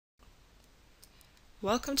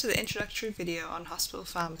Welcome to the introductory video on hospital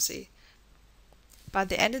pharmacy. By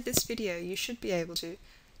the end of this video, you should be able to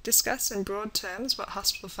discuss in broad terms what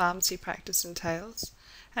hospital pharmacy practice entails,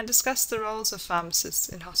 and discuss the roles of pharmacists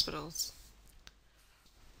in hospitals.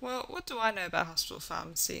 Well, what do I know about hospital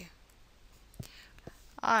pharmacy?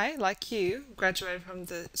 I, like you, graduated from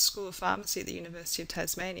the School of Pharmacy at the University of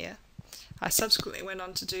Tasmania. I subsequently went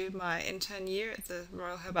on to do my intern year at the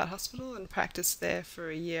Royal Hobart Hospital and practiced there for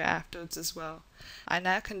a year afterwards as well. I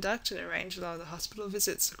now conduct and arrange a lot of the hospital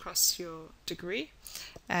visits across your degree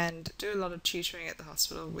and do a lot of tutoring at the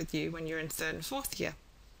hospital with you when you're in third and fourth year.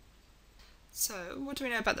 So, what do we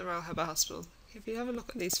know about the Royal Hobart Hospital? If you have a look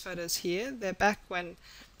at these photos here, they're back when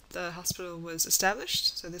the hospital was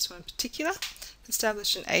established, so this one in particular,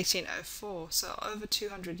 established in 1804, so over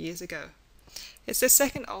 200 years ago. It's the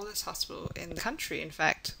second oldest hospital in the country, in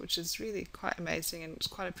fact, which is really quite amazing, and it's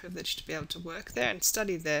quite a privilege to be able to work there and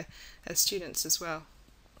study there as students as well.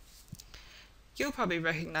 You'll probably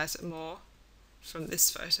recognise it more from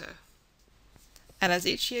this photo. And as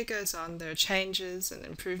each year goes on, there are changes and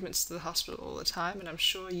improvements to the hospital all the time, and I'm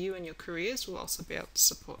sure you and your careers will also be able to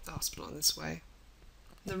support the hospital in this way.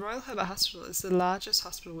 The Royal Hobart Hospital is the largest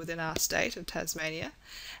hospital within our state of Tasmania,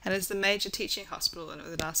 and is the major teaching hospital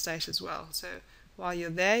within our state as well. So while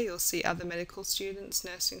you're there, you'll see other medical students,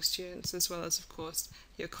 nursing students, as well as, of course,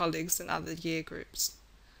 your colleagues and other year groups.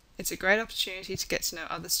 It's a great opportunity to get to know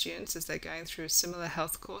other students as they're going through similar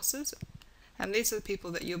health courses, and these are the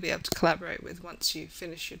people that you'll be able to collaborate with once you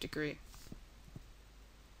finish your degree.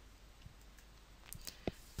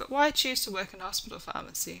 But why choose to work in hospital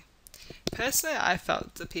pharmacy? Personally, I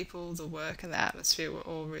felt the people, the work and the atmosphere were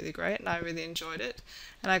all really great, and I really enjoyed it,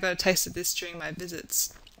 and I got a taste of this during my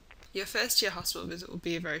visits. Your first year hospital visit will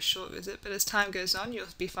be a very short visit, but as time goes on you'll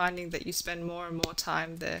be finding that you spend more and more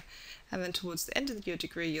time there, and then towards the end of your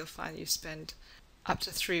degree you'll find you spend up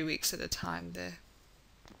to 3 weeks at a time there.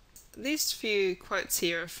 These few quotes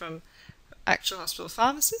here are from actual hospital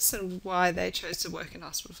pharmacists and why they chose to work in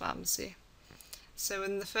hospital pharmacy. So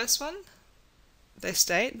in the first one, they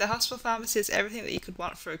state, the hospital pharmacy is everything that you could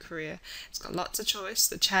want for a career. It's got lots of choice,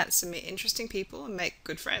 the chance to meet interesting people and make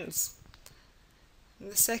good friends.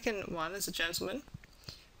 And the second one is a gentleman.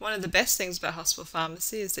 One of the best things about hospital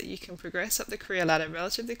pharmacy is that you can progress up the career ladder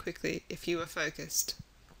relatively quickly if you are focused.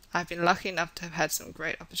 I've been lucky enough to have had some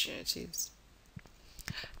great opportunities.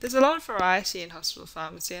 There's a lot of variety in hospital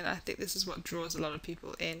pharmacy, and I think this is what draws a lot of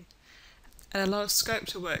people in, and a lot of scope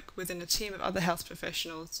to work within a team of other health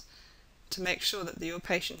professionals to make sure that your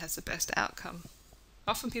patient has the best outcome.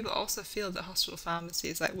 Often people also feel that hospital pharmacy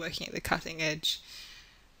is like working at the cutting edge.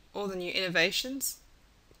 All the new innovations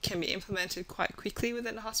can be implemented quite quickly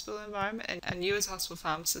within a hospital environment, and you as a hospital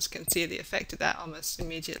pharmacist can see the effect of that almost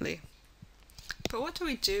immediately. But what do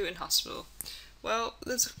we do in hospital? Well,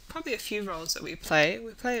 there's probably a few roles that we play.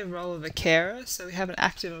 We play a role of a carer, so we have an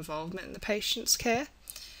active involvement in the patient's care.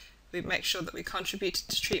 We make sure that we contribute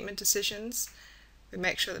to treatment decisions. We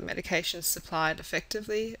make sure that medication is supplied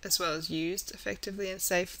effectively as well as used effectively and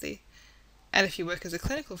safely. And if you work as a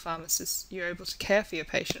clinical pharmacist, you're able to care for your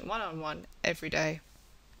patient one-on-one every day.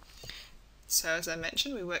 So as I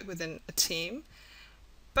mentioned, we work within a team,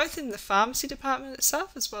 both in the pharmacy department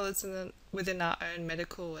itself as well as within our own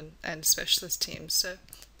medical and specialist teams. So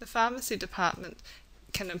the pharmacy department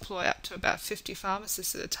can employ up to about 50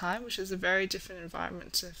 pharmacists at a time, which is a very different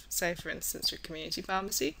environment to, say, for instance, your community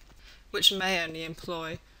pharmacy, which may only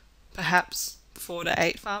employ perhaps 4 to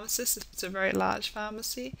 8 pharmacists if it's a very large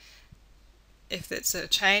pharmacy. If it's a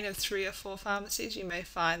chain of 3 or 4 pharmacies, you may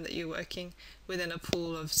find that you're working within a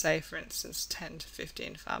pool of, say, for instance, 10 to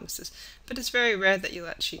 15 pharmacists. But it's very rare that you'll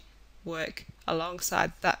actually work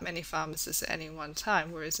alongside that many pharmacists at any one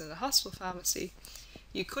time, whereas in a hospital pharmacy,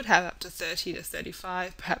 you could have up to 30 to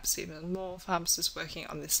 35, perhaps even more pharmacists working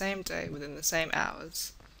on the same day within the same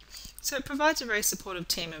hours. So it provides a very supportive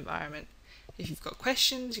team environment. If you've got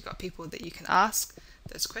questions, you've got people that you can ask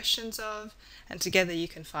those questions of, and together you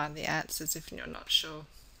can find the answers if you're not sure.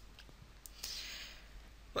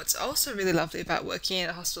 What's also really lovely about working in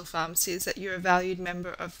a hospital pharmacy is that you're a valued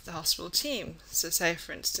member of the hospital team. So say,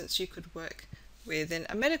 for instance, you could work within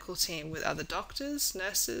a medical team with other doctors,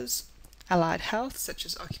 nurses, allied health such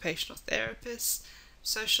as occupational therapists,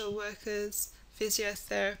 social workers,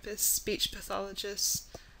 physiotherapists, speech pathologists.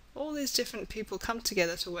 All these different people come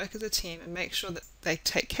together to work as a team and make sure that they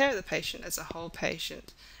take care of the patient as a whole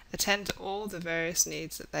patient, attend to all the various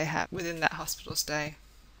needs that they have within that hospital stay.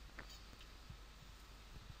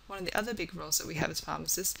 One of the other big roles that we have as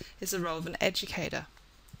pharmacists is the role of an educator.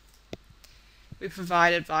 We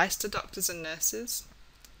provide advice to doctors and nurses.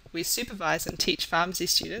 We supervise and teach pharmacy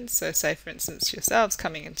students, so say for instance yourselves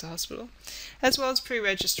coming into hospital, as well as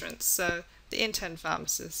pre-registrants, so the intern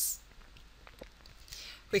pharmacists.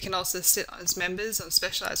 We can also sit as members on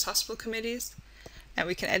specialised hospital committees, and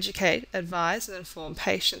we can educate, advise and inform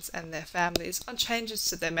patients and their families on changes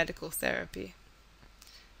to their medical therapy.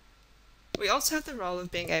 We also have the role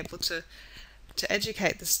of being able to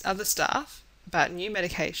educate the other staff about new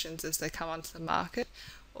medications as they come onto the market,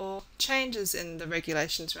 or changes in the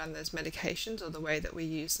regulations around those medications or the way that we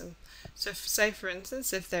use them. So say for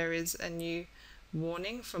instance if there is a new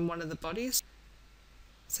warning from one of the bodies,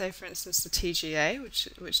 say for instance the TGA,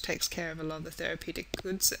 which takes care of a lot of the therapeutic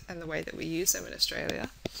goods and the way that we use them in Australia,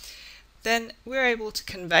 then we're able to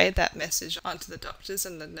convey that message onto the doctors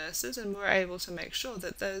and the nurses, and we're able to make sure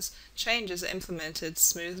that those changes are implemented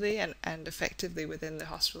smoothly and effectively within the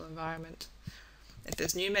hospital environment. If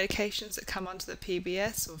there's new medications that come onto the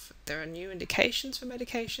PBS, or if there are new indications for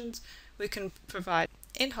medications, we can provide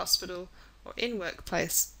in-hospital or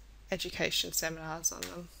in-workplace education seminars on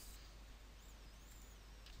them.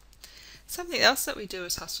 Something else that we do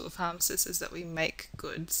as hospital pharmacists is that we make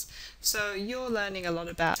goods. So you're learning a lot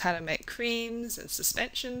about how to make creams and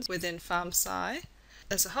suspensions within PharmSci.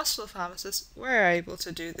 As a hospital pharmacist, we're able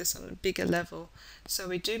to do this on a bigger level. So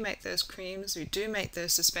we do make those creams, we do make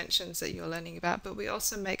those suspensions that you're learning about, but we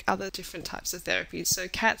also make other different types of therapies. So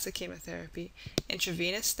cancer chemotherapy,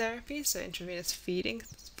 intravenous therapy, so intravenous feeding,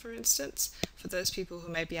 for instance, for those people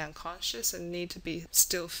who may be unconscious and need to be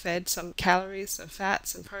still fed some calories, some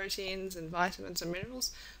fats and proteins and vitamins and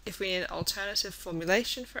minerals. If we need an alternative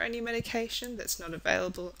formulation for any medication that's not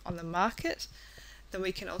available on the market, then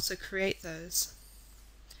we can also create those.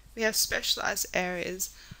 We have specialised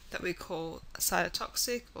areas that we call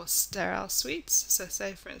cytotoxic or sterile suites. So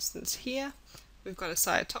say for instance here we've got a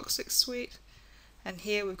cytotoxic suite, and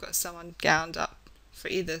here we've got someone gowned up for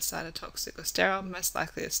either cytotoxic or sterile, most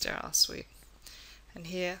likely a sterile suite. And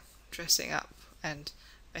here dressing up and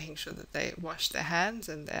making sure that they wash their hands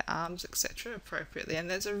and their arms, etc. appropriately. And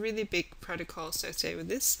there's a really big protocol associated with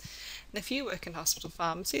this. And if you work in hospital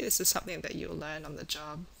pharmacy, this is something that you'll learn on the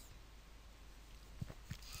job.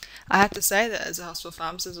 I have to say that as a hospital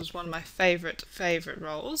pharmacist, was one of my favourite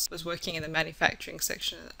roles, was working in the manufacturing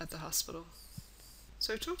section at the hospital.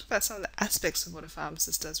 So we've talked about some of the aspects of what a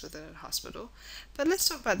pharmacist does within a hospital, but let's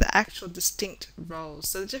talk about the actual distinct roles,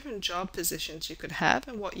 so the different job positions you could have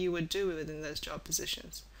and what you would do within those job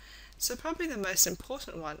positions. So probably the most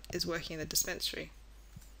important one is working in the dispensary.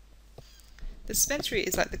 The dispensary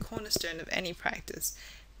is like the cornerstone of any practice,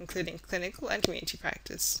 including clinical and community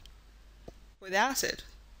practice. Without it,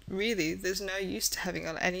 really, there's no use to having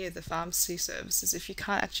any of the pharmacy services if you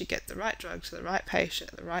can't actually get the right drug to the right patient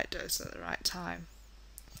at the right dose at the right time.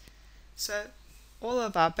 So all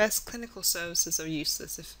of our best clinical services are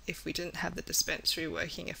useless if we didn't have the dispensary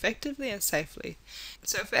working effectively and safely.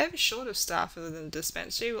 So if we're ever short of staff within the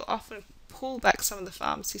dispensary, we'll often pull back some of the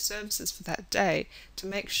pharmacy services for that day to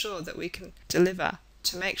make sure that we can deliver,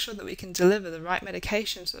 the right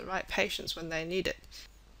medication to the right patients when they need it.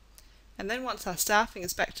 And then once our staffing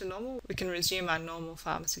is back to normal, we can resume our normal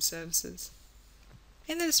pharmacy services.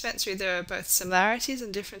 In the dispensary, there are both similarities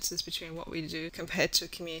and differences between what we do compared to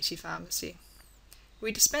community pharmacy.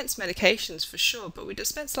 We dispense medications for sure, but we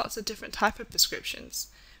dispense lots of different types of prescriptions.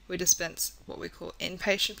 We dispense what we call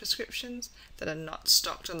inpatient prescriptions that are not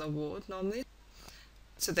stocked on the ward normally,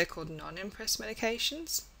 so they're called non-impress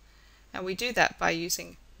medications, and we do that by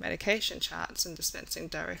using medication charts and dispensing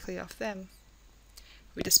directly off them.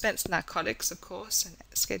 We dispense narcotics, of course, and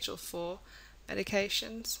Schedule 4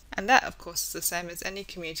 medications, and that, of course, is the same as any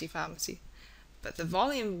community pharmacy. But the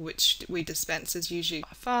volume which we dispense is usually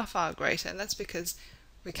far, far greater, and that's because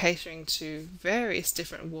we're catering to various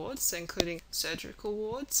different wards, so including surgical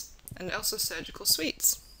wards and also surgical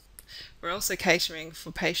suites. We're also catering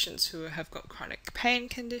for patients who have got chronic pain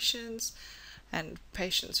conditions and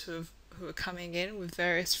patients who are coming in with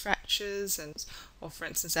various fractures, or for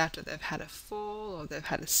instance after they've had a fall or they've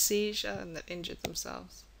had a seizure and they've injured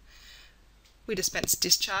themselves. We dispense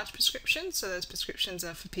discharge prescriptions, so those prescriptions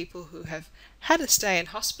are for people who have had a stay in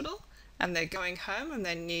hospital and they're going home and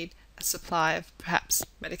they need a supply of perhaps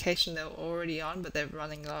medication they were already on but they're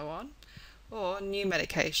running low on, or new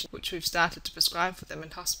medication which we've started to prescribe for them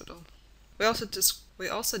in hospital. We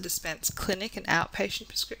also dispense clinic and outpatient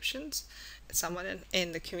prescriptions. If someone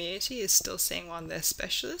in the community is still seeing one of their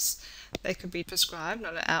specialists, they could be prescribed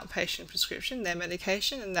on an outpatient prescription their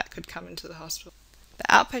medication, and that could come into the hospital. The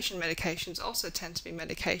outpatient medications also tend to be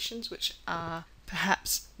medications which are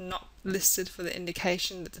perhaps not listed for the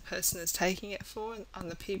indication that the person is taking it for on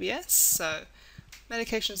the PBS, so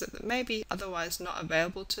medications that may be otherwise not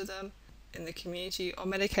available to them in the community, or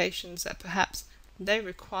medications that perhaps they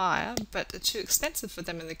require but are too expensive for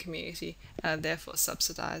them in the community and are therefore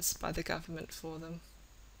subsidised by the government for them.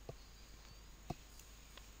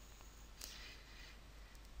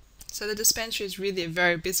 So the dispensary is really a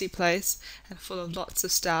very busy place and full of lots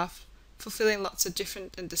of staff fulfilling lots of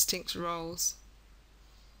different and distinct roles.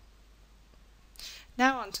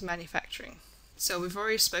 Now on to manufacturing. So we've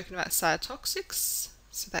already spoken about cytotoxics,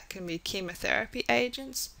 so that can be chemotherapy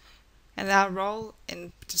agents, and our role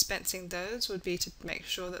in dispensing those would be to make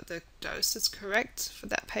sure that the dose is correct for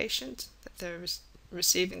that patient, that they're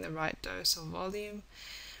receiving the right dose or volume.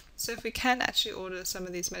 So if we can actually order some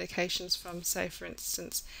of these medications from, say for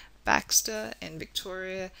instance, Baxter in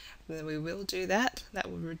Victoria, then we will do that.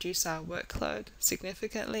 That will reduce our workload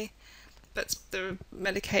significantly. But there are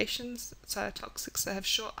medications, cytotoxics, that have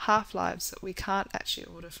short half-lives that we can't actually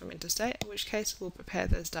order from interstate, in which case we'll prepare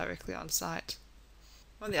those directly on site.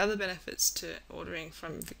 One of the other benefits to ordering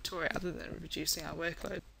from Victoria, other than reducing our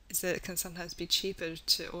workload, is that it can sometimes be cheaper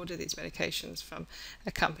to order these medications from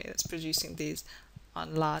a company that's producing these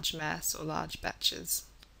on large mass or large batches.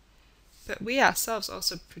 But we ourselves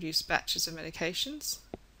also produce batches of medications,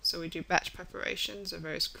 so we do batch preparations of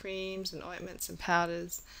various creams and ointments and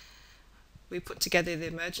powders. We put together the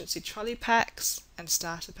emergency trolley packs and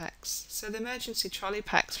starter packs. So the emergency trolley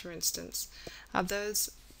packs, for instance, are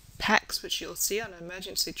those packs which you'll see on an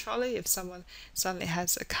emergency trolley if someone suddenly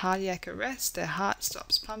has a cardiac arrest, their heart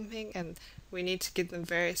stops pumping and we need to give them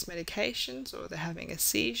various medications, or they're having a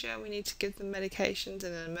seizure, we need to give them medications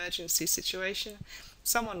in an emergency situation.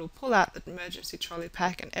 Someone will pull out the emergency trolley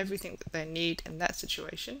pack and everything that they need in that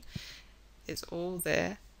situation is all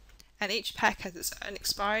there. And each pack has its own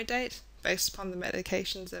expiry date based upon the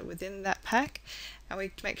medications that are within that pack, and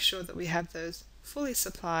we make sure that we have those fully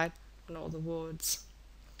supplied on all the wards.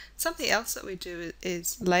 Something else that we do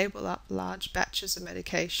is label up large batches of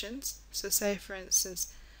medications. So say for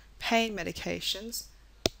instance pain medications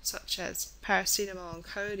such as paracetamol and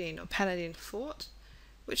codeine or Panadine Forte,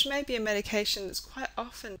 which may be a medication that's quite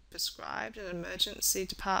often prescribed in emergency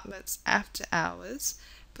departments after hours,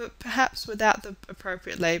 but perhaps without the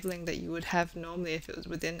appropriate labelling that you would have normally if it was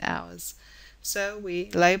within hours. So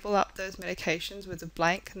we label up those medications with a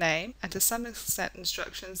blank name, and to some extent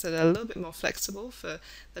instructions that are a little bit more flexible for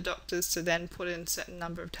the doctors to then put in a certain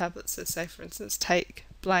number of tablets. So say for instance take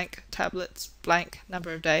blank tablets blank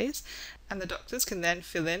number of days, and the doctors can then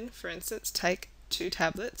fill in, for instance, take 2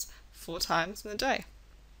 tablets 4 times in a day.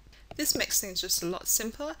 This makes things just a lot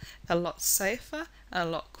simpler, a lot safer, and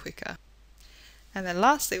a lot quicker. And then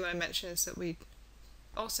lastly, what I mentioned is that we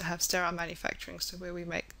also have sterile manufacturing, so where we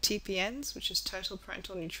make TPNs, which is total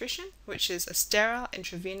parental nutrition, which is a sterile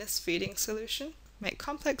intravenous feeding solution, make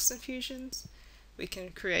complex infusions, we can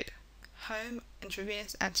create home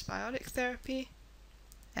intravenous antibiotic therapy,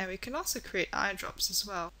 and we can also create eye drops as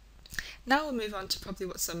well. Now we'll move on to probably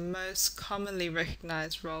what's the most commonly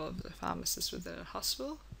recognised role of the pharmacist within a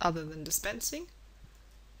hospital, other than dispensing,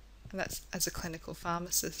 and that's as a clinical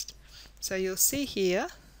pharmacist. So you'll see here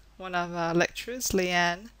one of our lecturers,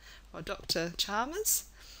 Leanne or Dr. Chalmers,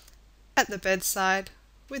 at the bedside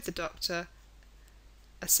with the doctor,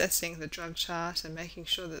 assessing the drug chart and making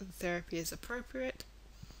sure that the therapy is appropriate.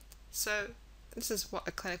 So this is what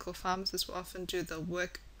a clinical pharmacist will often do. They'll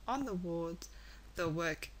work on the wards, they'll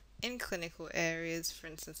work in clinical areas, for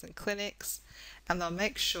instance in clinics, and they'll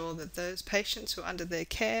make sure that those patients who are under their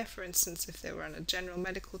care, for instance if they were on a general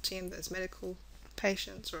medical team, those medical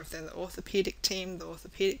patients, or if they're in the orthopedic team, the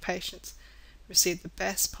orthopedic patients receive the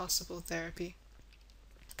best possible therapy.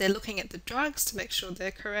 They're looking at the drugs to make sure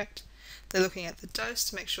they're correct, they're looking at the dose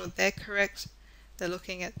to make sure they're correct, they're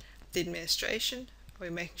looking at the administration, are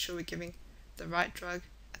we making sure we're giving the right drug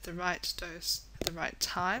at the right dose at the right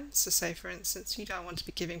time. So say for instance you don't want to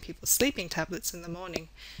be giving people sleeping tablets in the morning,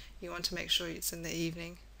 you want to make sure it's in the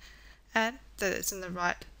evening, and that it's in the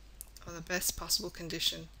right or the best possible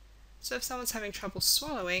condition. So if someone's having trouble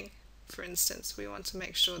swallowing, for instance, we want to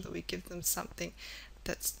make sure that we give them something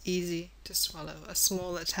that's easy to swallow, a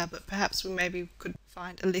smaller tablet. Perhaps we maybe could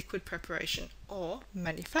find a liquid preparation or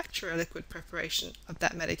manufacture a liquid preparation of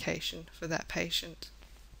that medication for that patient.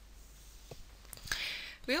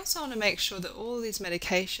 We also want to make sure that all these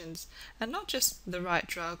medications are not just the right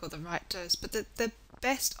drug or the right dose, but that the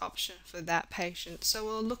best option for that patient. So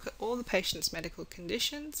we'll look at all the patient's medical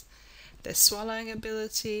conditions, their swallowing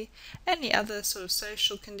ability, any other sort of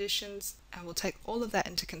social conditions, and we'll take all of that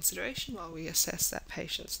into consideration while we assess that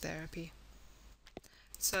patient's therapy.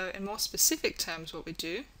 So in more specific terms, what we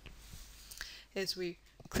do is we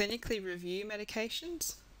clinically review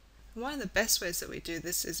medications, And one of the best ways that we do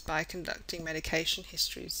this is by conducting medication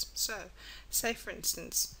histories. So, say for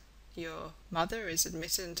instance, your mother is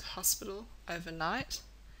admitted into hospital overnight.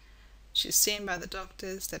 She's seen by the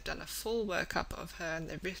doctors, they've done a full workup of her and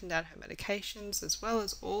they've written down her medications as well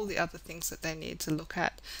as all the other things that they need to look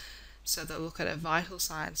at. So they'll look at her vital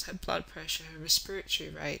signs, her blood pressure, her respiratory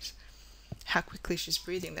rate, how quickly she's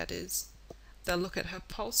breathing, that is. They'll look at her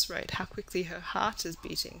pulse rate, how quickly her heart is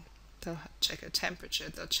beating. They'll check her temperature,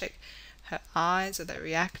 they'll check her eyes, are they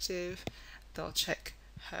reactive, they'll check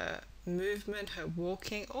her movement, her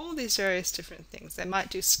walking, all these various different things. They might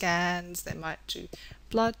do scans, they might do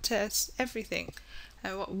blood tests, everything.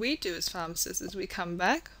 And what we do as pharmacists is we come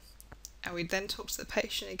back and we then talk to the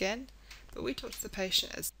patient again, but we talk to the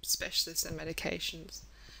patient as specialists in medications.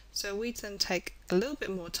 So we then take a little bit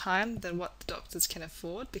more time than what the doctors can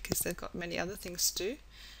afford because they've got many other things to do.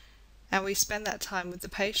 And we spend that time with the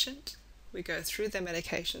patient. We go through their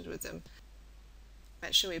medications with them. I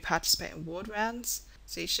mentioned we participate in ward rounds.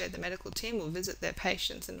 So each day the medical team will visit their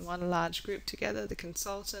patients in one large group together, the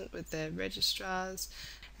consultant with their registrars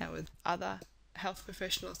and with other health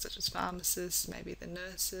professionals such as pharmacists, maybe the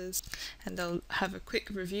nurses, and they'll have a quick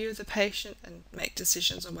review of the patient and make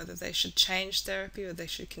decisions on whether they should change therapy or they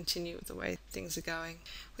should continue with the way things are going.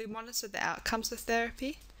 We monitor the outcomes of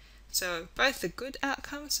therapy, so both the good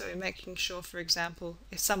outcomes, so we're making sure, for example,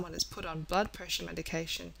 if someone is put on blood pressure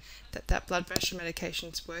medication, that blood pressure medication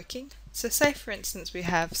is working. So say for instance we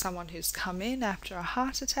have someone who's come in after a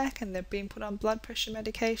heart attack and they've been put on blood pressure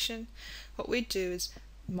medication. What we do is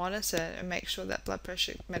monitor and make sure that blood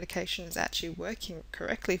pressure medication is actually working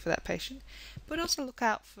correctly for that patient, but also look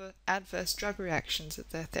out for adverse drug reactions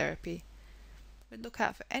at their therapy. We look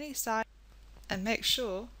out for any side and make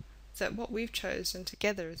sure that what we've chosen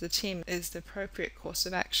together as a team is the appropriate course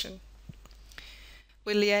of action.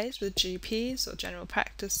 We liaise with GPs or general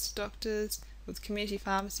practice doctors, with community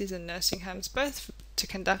pharmacies and nursing homes, both to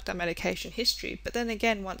conduct our medication history, but then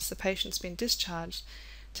again once the patient's been discharged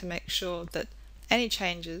to make sure that any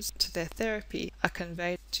changes to their therapy are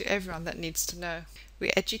conveyed to everyone that needs to know.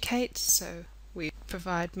 We educate, so we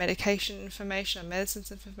provide medication information or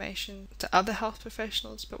medicines information to other health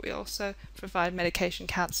professionals, but we also provide medication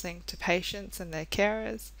counselling to patients and their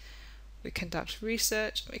carers. We conduct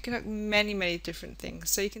research, we conduct many different things.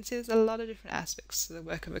 So you can see there's a lot of different aspects to the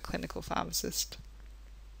work of a clinical pharmacist.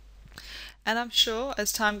 And I'm sure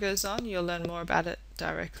as time goes on you'll learn more about it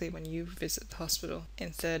directly when you visit the hospital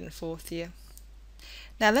in third and fourth year.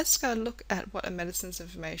 Now let's go look at what a medicines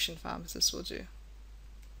information pharmacist will do.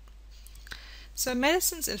 So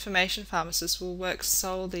medicines information pharmacists will work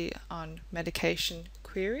solely on medication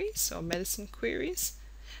queries or medicine queries.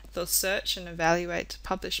 They'll search and evaluate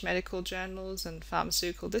published medical journals and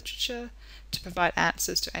pharmaceutical literature to provide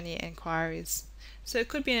answers to any inquiries. So it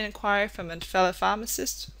could be an inquiry from a fellow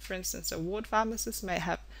pharmacist. For instance, a ward pharmacist may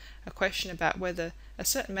have a question about whether a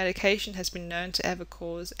certain medication has been known to ever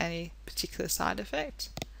cause any particular side effect.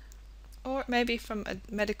 Or it may be from a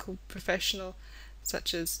medical professional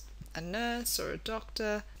such as a nurse or a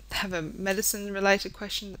doctor. They have a medicine related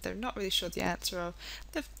question that they're not really sure the answer of.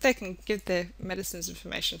 They can give their medicines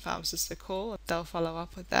information pharmacist a call. They'll follow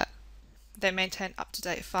up with that. They maintain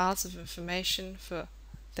up-to-date files of information for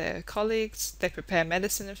their colleagues. They prepare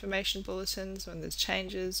medicine information bulletins when there's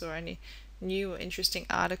changes or any new or interesting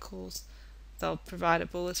articles. They'll provide a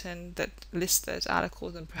bulletin that lists those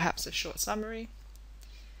articles and perhaps a short summary.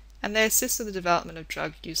 And they assist with the development of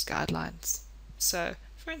drug use guidelines. So,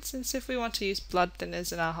 for instance, if we want to use blood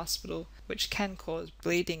thinners in our hospital, which can cause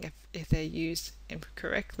bleeding if they're used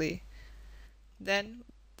incorrectly, then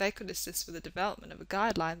they could assist with the development of a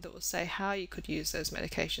guideline that will say how you could use those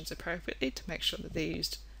medications appropriately to make sure that they're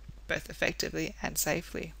used both effectively and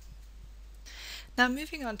safely. Now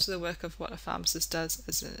moving on to the work of what a pharmacist does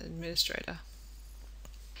as an administrator.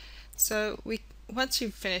 So once you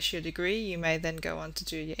finish your degree, you may then go on to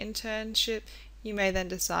do your internship. You may then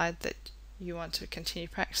decide that you want to continue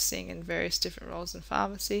practicing in various different roles in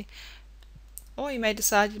pharmacy, or you may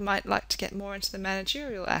decide you might like to get more into the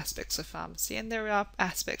managerial aspects of pharmacy, and there are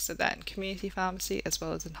aspects of that in community pharmacy as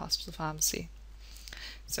well as in hospital pharmacy.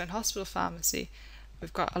 So in hospital pharmacy,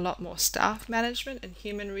 we've got a lot more staff management and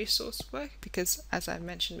human resource work because, as I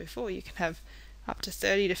mentioned before, you can have up to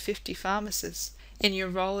 30 to 50 pharmacists. In your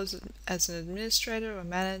role as an administrator or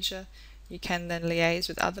manager, you can then liaise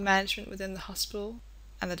with other management within the hospital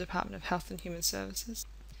and the Department of Health and Human Services.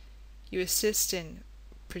 You assist in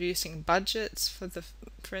producing budgets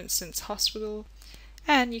for instance, hospital,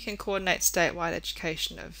 and you can coordinate statewide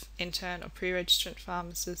education of intern or pre-registrant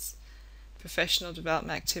pharmacists, professional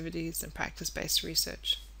development activities, and practice-based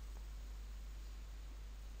research.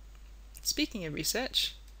 Speaking of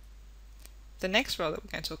research, the next role that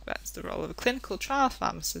we're going to talk about is the role of a clinical trial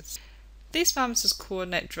pharmacist. These pharmacists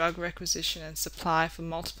coordinate drug requisition and supply for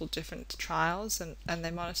multiple different trials, and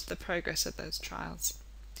they monitor the progress of those trials.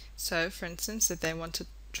 So, for instance, if they want to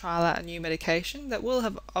trial out a new medication, that will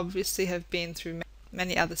have obviously have been through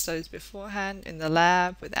many other studies beforehand in the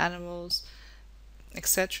lab, with animals,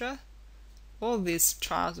 etc. All of these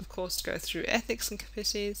trials, of course, go through ethics and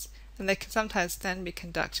committees, and they can sometimes then be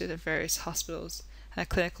conducted at various hospitals, and a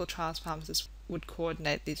clinical trials pharmacist would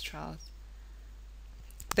coordinate these trials.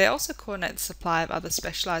 They also coordinate the supply of other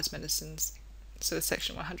specialised medicines, so the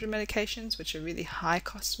Section 100 medications, which are really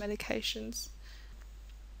high-cost medications,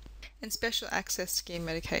 and special access scheme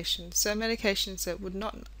medications, so medications that would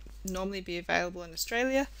not normally be available in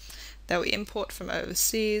Australia, that we import from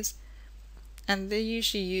overseas, and they're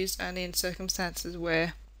usually used only in circumstances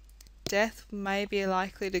where death may be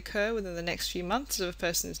likely to occur within the next few months if a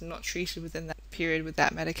person is not treated within that period with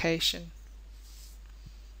that medication.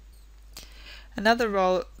 Another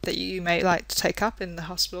role that you may like to take up in the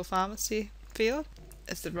hospital pharmacy field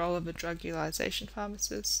is the role of a drug utilization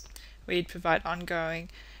pharmacist, where you'd provide ongoing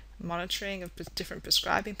monitoring of different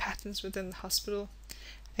prescribing patterns within the hospital.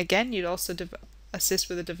 Again, you'd also assist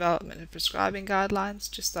with the development of prescribing guidelines,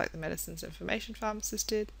 just like the medicines information pharmacist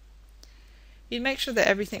did. You'd make sure that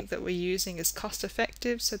everything that we're using is cost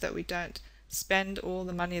effective so that we don't spend all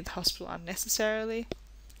the money at the hospital unnecessarily.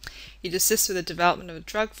 You'd assist with the development of a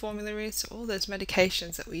drug formulary, so all those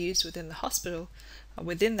medications that we use within the hospital are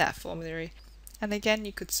within that formulary. And again,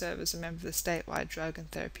 you could serve as a member of the statewide Drug and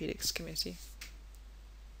Therapeutics Committee.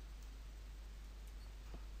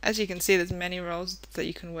 As you can see, there's many roles that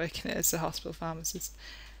you can work in as a hospital pharmacist.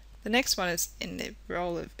 The next one is in the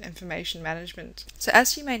role of information management. So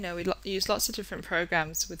as you may know, we use lots of different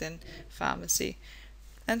programs within pharmacy.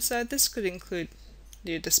 And so this could include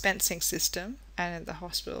your dispensing system, and in the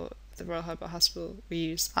hospital, the Royal Hobart Hospital, we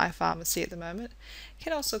use iPharmacy at the moment. It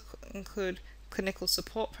can also include clinical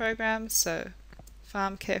support programs, so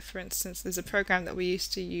PharmCare, for instance, is a program that we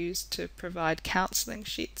used to use to provide counselling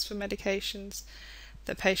sheets for medications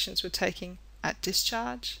that patients were taking at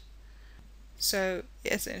discharge. So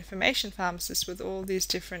as an information pharmacist with all these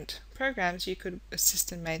different programs, you could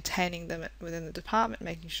assist in maintaining them within the department,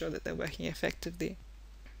 making sure that they're working effectively.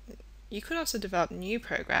 You could also develop new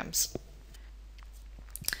programs.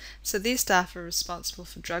 So these staff are responsible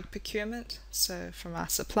for drug procurement, so from our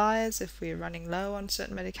suppliers, if we're running low on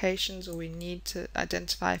certain medications or we need to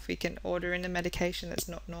identify if we can order in a medication that's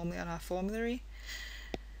not normally on our formulary.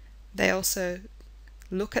 They also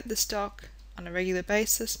look at the stock on a regular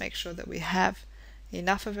basis, make sure that we have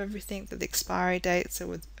enough of everything, that the expiry dates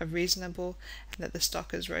are reasonable, and that the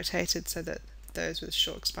stock is rotated so that those with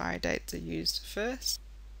short expiry dates are used first.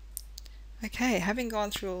 Okay, having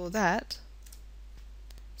gone through all that,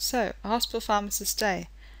 so a hospital pharmacist day,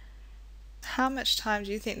 how much time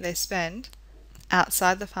do you think they spend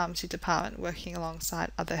outside the pharmacy department working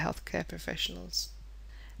alongside other healthcare professionals?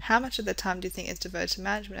 How much of their time do you think is devoted to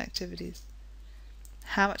management activities?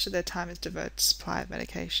 How much of their time is devoted to supply of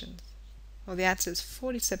medications? Well, the answer is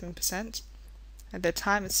 47%, and their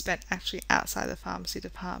time is spent actually outside the pharmacy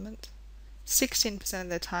department. 16% of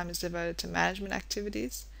their time is devoted to management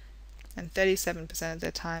activities, and 37% of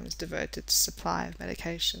their time is devoted to supply of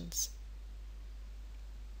medications.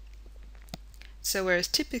 So whereas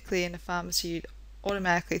typically in a pharmacy you'd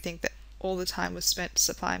automatically think that all the time was spent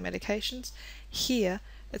supplying medications, here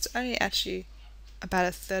it's only actually about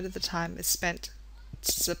a third of the time is spent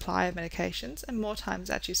to supply of medications, and more time is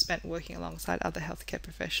actually spent working alongside other healthcare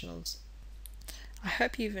professionals. I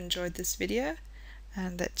hope you've enjoyed this video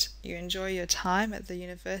and that you enjoy your time at the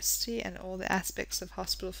university and all the aspects of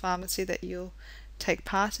hospital pharmacy that you'll take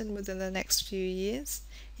part in within the next few years.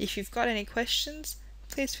 If you've got any questions,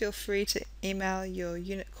 please feel free to email your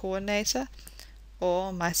unit coordinator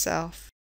or myself.